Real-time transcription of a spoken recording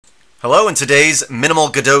Hello, in today's minimal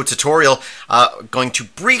Godot tutorial, going to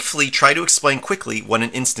briefly try to explain quickly what an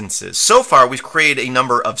instance is. So far, we've created a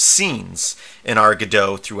number of scenes in our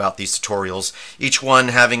Godot throughout these tutorials, each one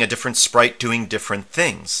having a different sprite doing different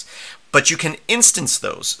things. But you can instance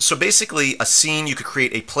those. So basically, a scene, you could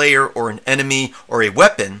create a player or an enemy or a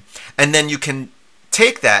weapon, and then you can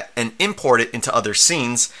take that and import it into other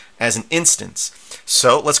scenes as an instance.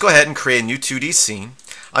 So let's go ahead and create a new 2D scene.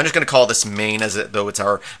 I'm just going to call this main as though it's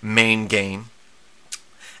our main game.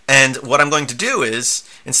 And what I'm going to do is,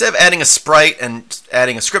 instead of adding a sprite and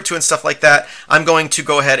adding a script to it and stuff like that, I'm going to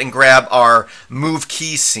go ahead and grab our move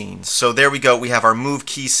key scene. So there we go, we have our move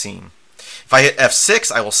key scene. If I hit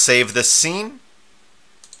F6, I will save this scene,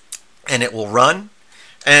 and it will run.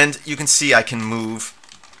 And you can see I can move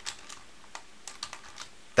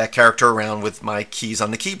that character around with my keys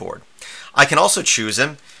on the keyboard. I can also choose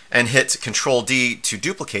him and hit Control D to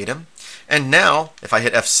duplicate him. And now, if I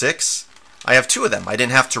hit F6, I have two of them. I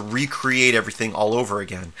didn't have to recreate everything all over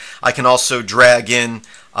again. I can also drag in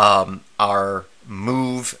our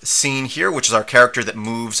move scene here, which is our character that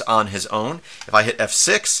moves on his own. If I hit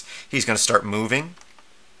F6, he's going to start moving,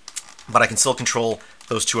 but I can still control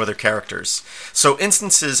those two other characters. So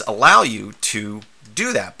instances allow you to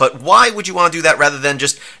do that. But why would you want to do that rather than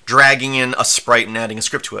just dragging in a sprite and adding a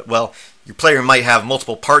script to it? Well, your player might have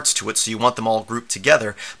multiple parts to it, so you want them all grouped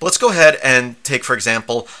together. But let's go ahead and take, for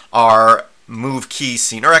example, our move key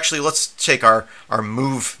scene. Or actually, let's take our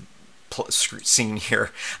move scene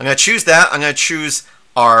here. I'm going to choose that. I'm going to choose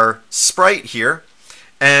our sprite here.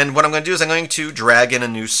 And what I'm going to do is I'm going to drag in a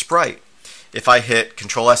new sprite. If I hit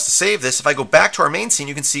Control S to save this, if I go back to our main scene,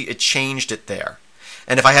 you can see it changed it there.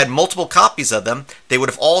 And if I had multiple copies of them, they would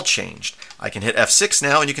have all changed. I can hit F6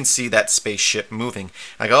 now, and you can see that spaceship moving.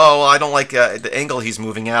 I go, oh, well, I don't like the angle he's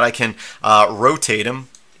moving at. I can rotate him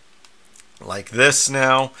like this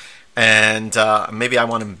now, and maybe I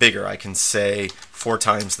want him bigger. I can say 4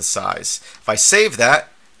 times the size. If I save that,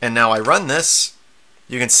 and now I run this,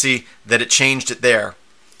 you can see that it changed it there.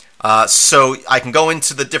 So I can go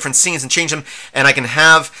into the different scenes and change them, and I can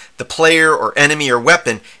have the player or enemy or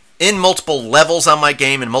weapon in multiple levels on my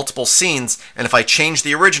game, in multiple scenes, and if I change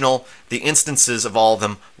the original, the instances of all of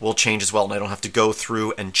them will change as well, and I don't have to go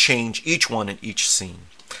through and change each one in each scene.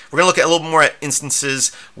 We're going to look at a little more at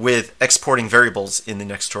instances with exporting variables in the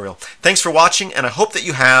next tutorial. Thanks for watching, and I hope that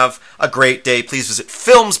you have a great day. Please visit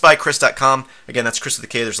filmsbychris.com. Again, that's Chris with a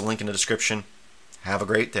K. There's a link in the description. Have a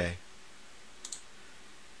great day.